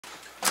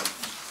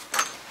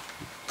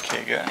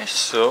Okay guys,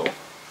 so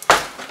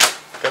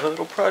got a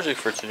little project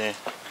for today.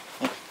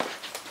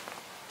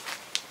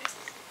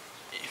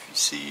 If you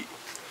see,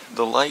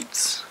 the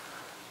lights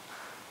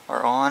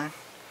are on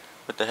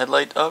with the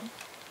headlight up,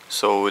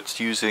 so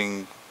it's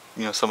using,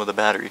 you know, some of the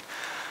battery.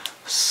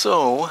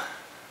 So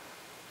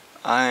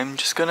I'm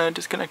just gonna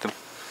disconnect them,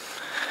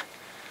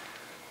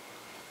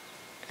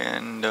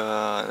 and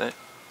that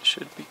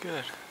should be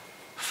good.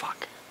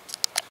 Fuck.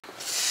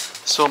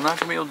 So I'm not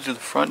gonna be able to do the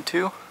front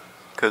two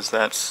because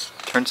that's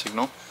turn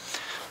signal,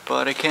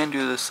 but I can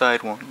do the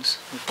side ones.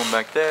 There's one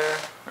back there,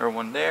 or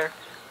one there,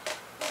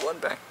 one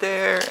back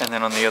there, and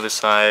then on the other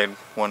side,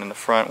 one in the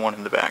front, one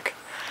in the back.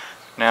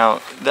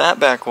 Now that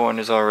back one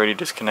is already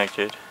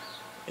disconnected.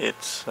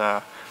 It's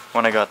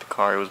when I got the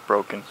car, it was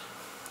broken.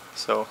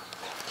 So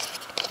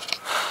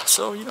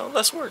you know,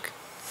 less work.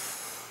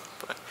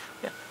 But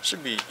yeah,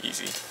 should be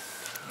easy.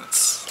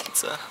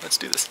 Let's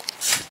do this.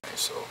 Okay,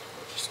 so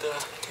just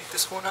take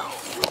this one out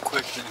real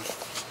quick then.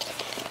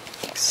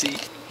 See,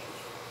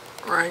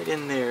 right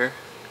in there,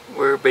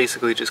 we're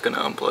basically just gonna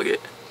unplug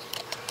it.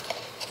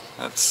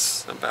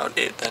 That's about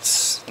it.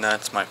 That's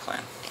my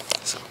plan.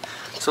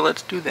 So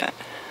let's do that.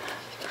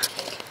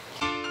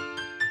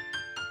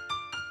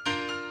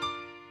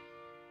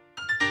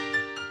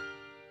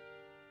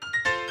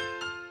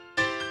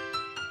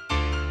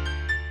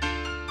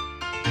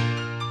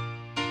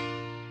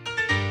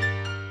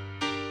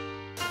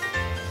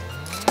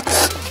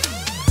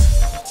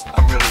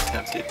 I'm really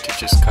tempted to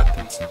just cut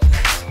them.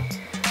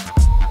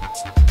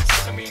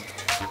 I mean,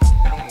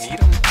 I don't need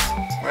them,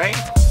 right?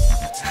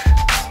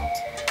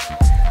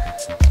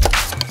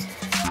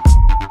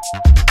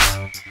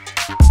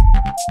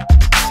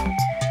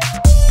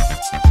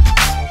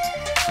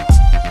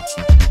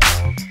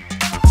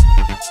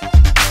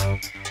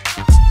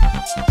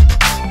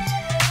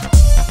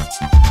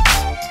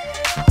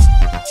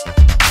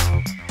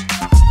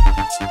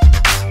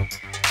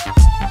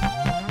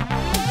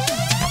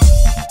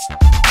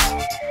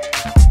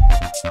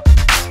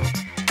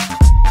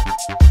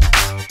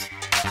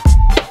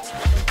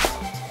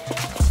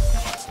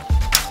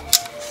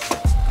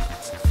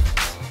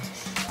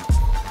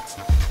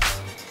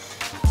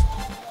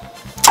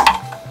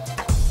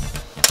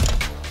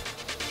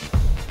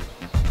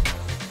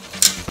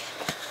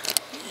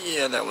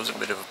 Yeah, that was a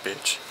bit of a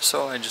bitch.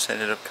 So I just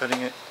ended up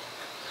cutting it.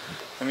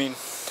 I mean,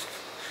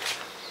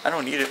 I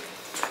don't need it.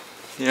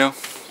 You know,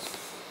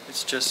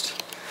 it's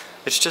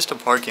just a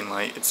parking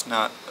light. It's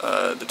not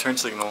the turn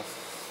signal.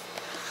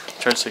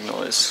 Turn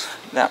signal is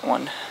that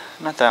one,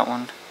 not that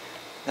one,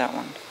 that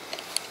one.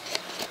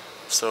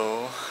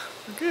 So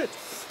we're good.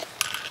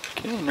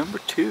 Okay, number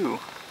two.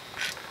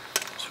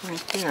 It's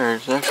right there.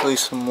 There's actually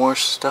some more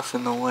stuff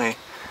in the way.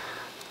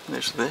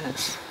 There's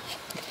this.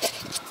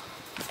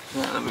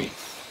 Now let me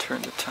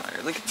turn the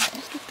tire. Look at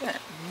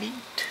that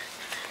meat.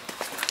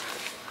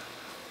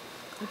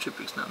 That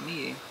Tripping's not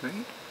me,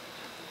 right?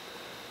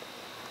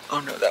 Oh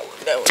no, that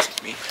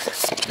wasn't me.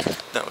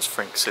 That was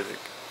Frank's Civic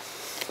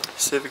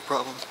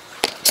problem.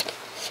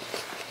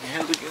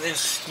 Yeah, look at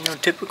this. You know,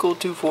 typical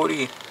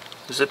 240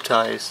 zip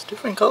ties.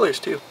 Different colors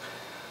too.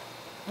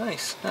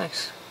 Nice,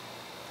 nice.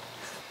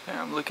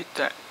 Damn, look at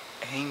that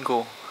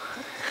angle.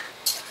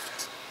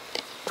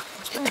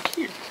 What's back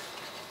here?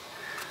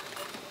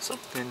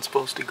 Something's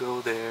supposed to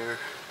go there,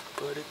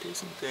 but it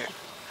isn't there.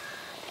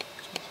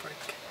 There's no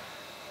brake.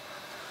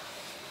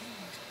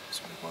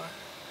 There's no wire.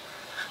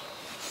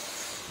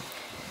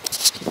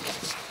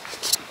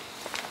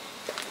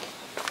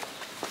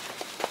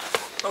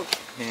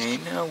 Okay,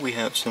 now we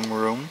have some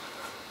room.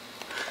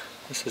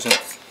 This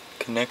isn't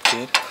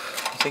connected.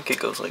 I think it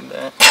goes like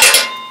that.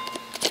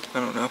 I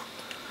don't know.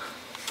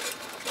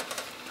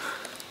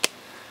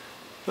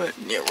 But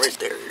yeah, right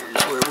there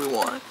is where we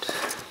want.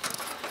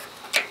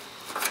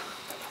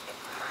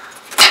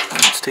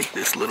 Let's take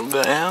this little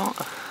guy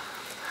out.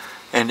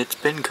 And it's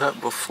been cut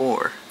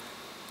before.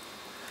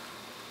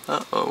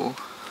 Uh-oh.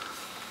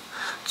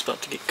 It's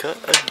about to get cut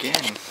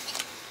again.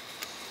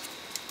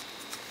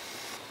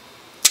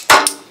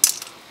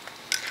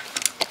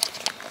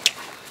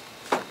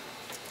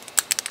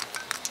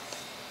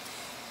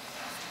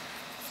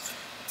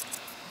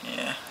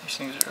 Yeah, these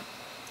things are a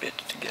bit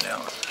to get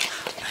out.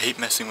 I hate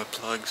messing with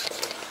plugs,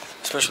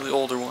 especially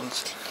older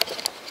ones.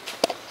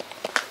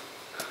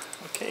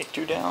 Okay,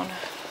 two down.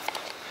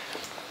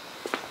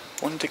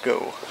 One to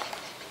go.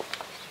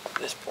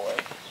 This boy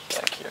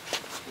back here,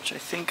 which I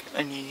think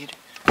I need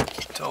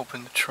to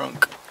open the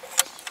trunk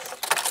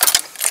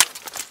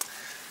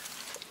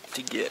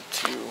to get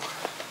to.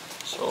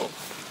 So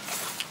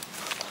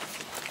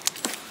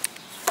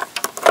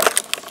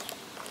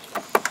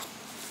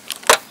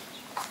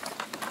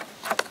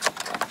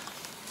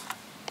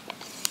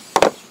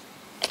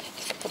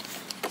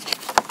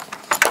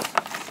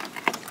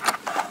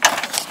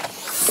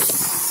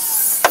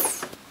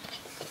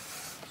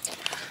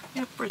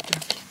yep, right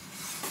there.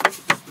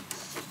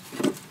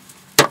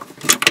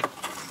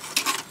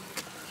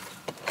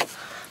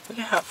 Look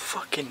at how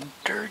fucking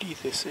dirty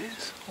this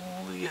is.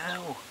 Holy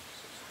hell.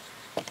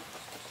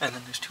 And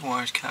then there's two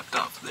wires capped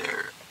off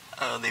there.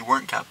 They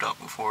weren't capped up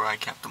before I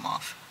capped them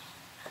off.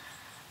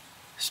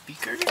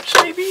 Speakers,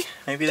 maybe?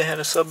 Maybe they had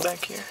a sub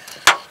back here.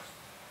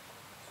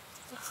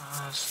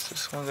 Is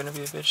this one gonna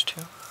be a bitch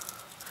too?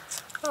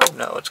 Oh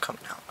no, it's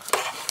coming out.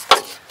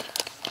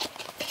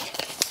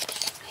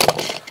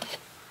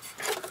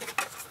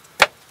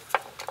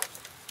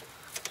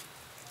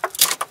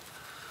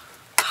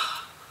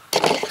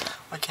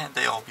 Why can't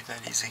they all be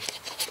that easy?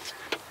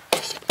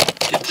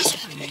 Get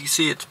this, you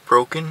see it's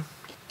broken,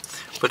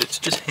 but it's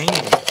just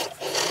hanging.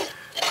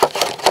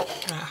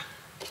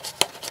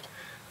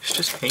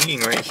 It's just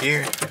hanging right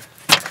here.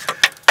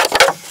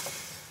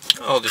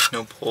 Oh, there's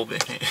no pull in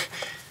it.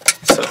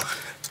 So,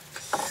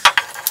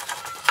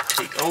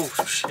 oh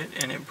shit,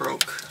 and it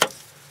broke.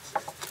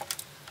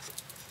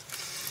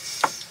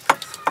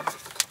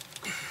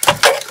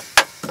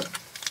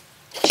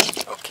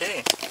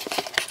 Okay,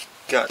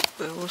 got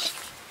those.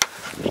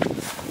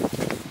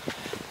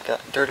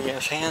 Got dirty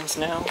ass hands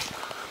now.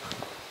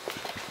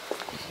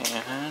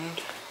 And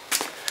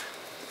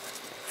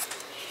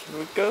here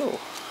we go.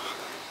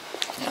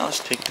 Now let's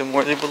take them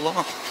where they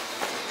belong.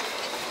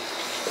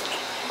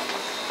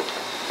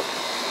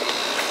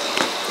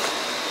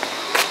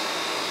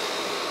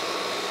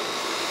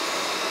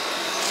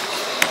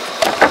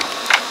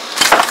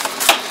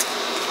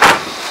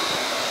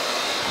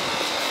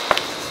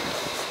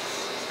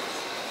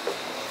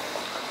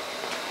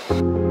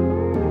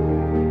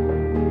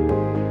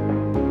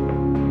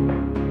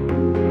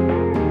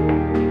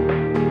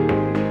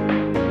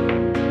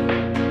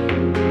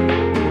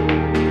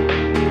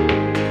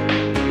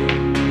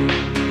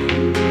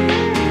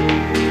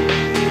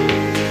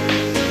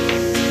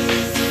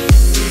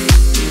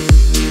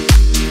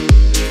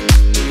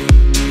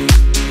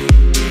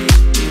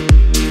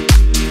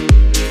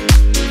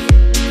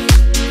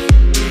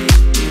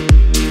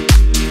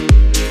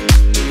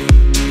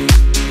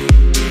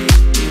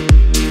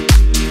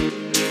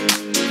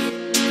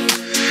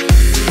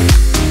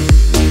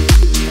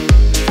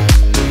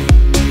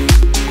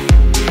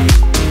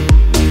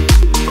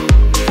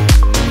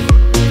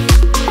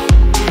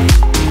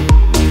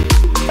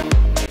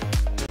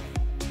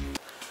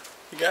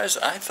 Guys,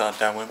 I thought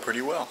that went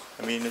pretty well.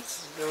 I mean, it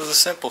was a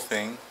simple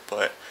thing,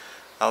 but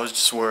I was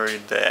just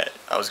worried that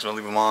I was gonna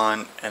leave them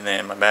on and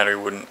then my battery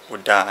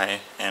would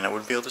die and I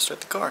wouldn't be able to start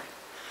the car.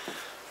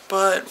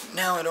 But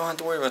now I don't have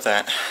to worry about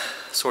that,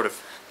 sort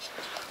of,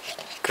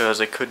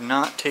 because I could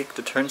not take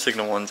the turn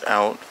signal ones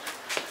out.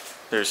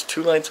 There's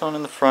 2 lights on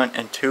in the front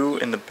and 2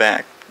 in the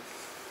back.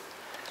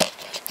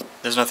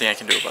 There's nothing I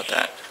can do about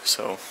that.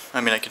 So,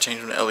 I mean, I could change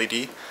them to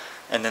LED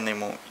and then they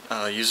won't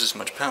use as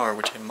much power,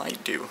 which I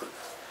might do.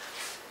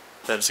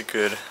 That's a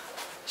good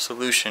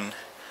solution,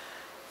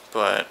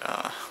 but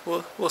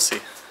we'll see.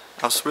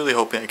 I was really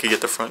hoping I could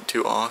get the front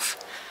 2 off,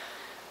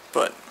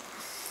 but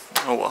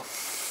oh well.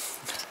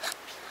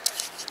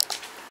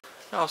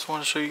 I also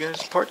want to show you guys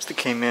the parts that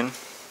came in.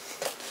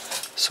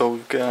 So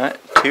we've got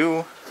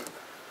 2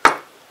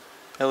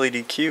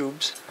 LED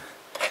cubes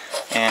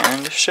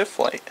and a shift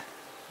light.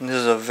 And this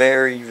is a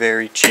very,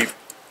 very cheap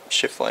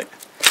shift light.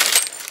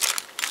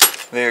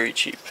 Very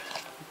cheap,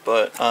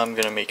 but I'm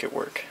gonna make it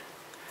work.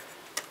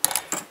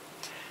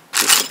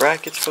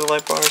 Brackets for the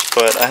light bars,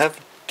 but I have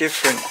a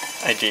different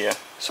idea.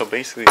 So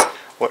basically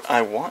what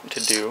I want to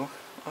do,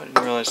 I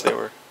didn't realize they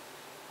were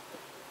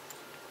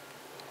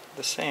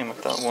the same. I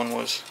thought one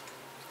was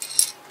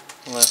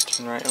left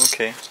and right.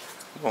 Okay,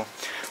 well,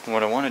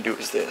 what I want to do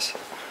is this.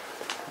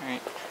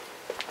 Alright,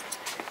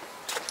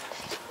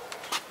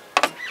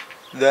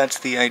 that's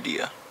the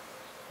idea,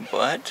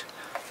 but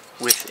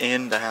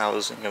within the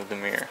housing of the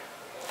mirror,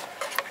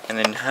 and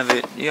then have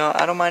it, you know,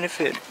 I don't mind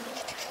if it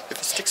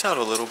sticks out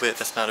a little bit.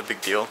 That's not a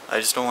big deal. I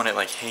just don't want it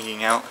like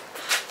hanging out,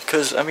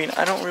 because I mean,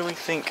 I don't really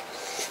think,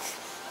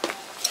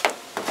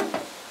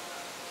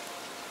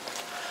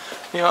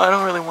 you know, I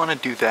don't really want to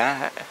do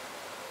that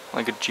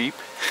like a Jeep.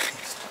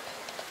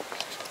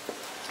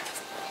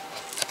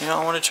 You know,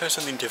 I want to try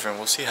something different.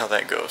 We'll see how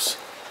that goes.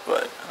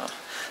 But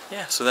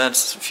yeah, so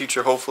that's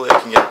future. Hopefully I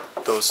can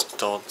get those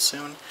installed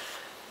soon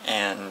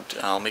and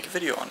I'll make a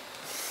video on it.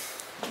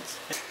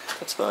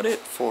 That's about it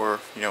for,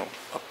 you know,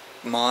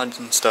 mods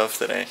and stuff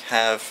that I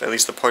have, at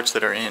least the parts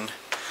that are in.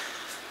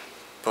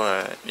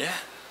 But yeah,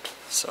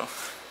 so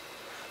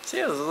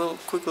yeah, it was a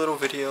quick little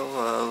video,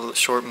 a little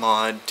short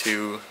mod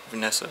to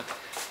Vanessa.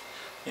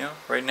 You know,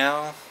 right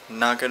now I'm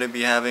not gonna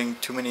be having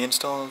too many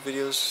install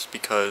videos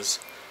because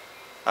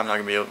I'm not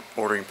gonna be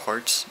ordering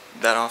parts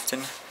that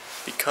often,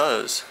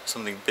 because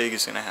something big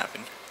is gonna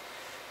happen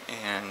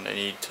and I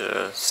need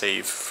to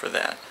save for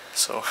that.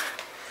 So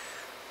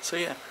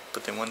yeah,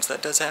 but then once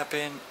that does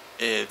happen,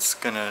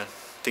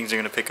 things are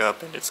gonna pick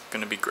up and it's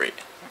gonna be great.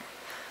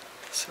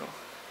 So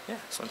yeah,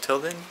 so until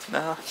then,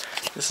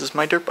 this is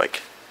my dirt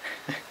bike.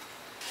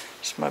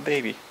 It's my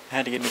baby. I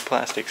had to get new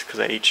plastics because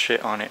I ate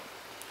shit on it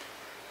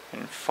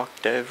and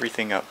fucked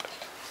everything up.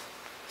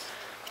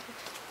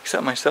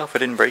 Except myself, I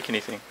didn't break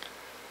anything.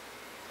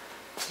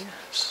 Yeah,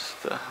 it's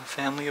the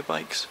family of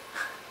bikes.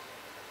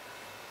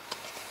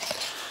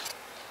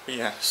 But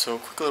yeah, so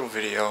quick little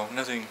video,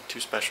 nothing too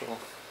special.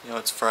 You know,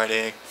 it's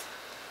Friday.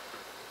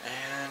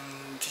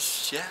 And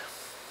yeah,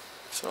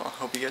 so I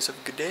hope you guys have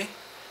a good day.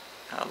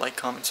 Like,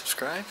 comment,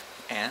 subscribe,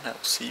 and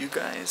I'll see you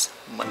guys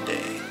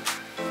Monday.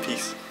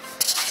 Peace.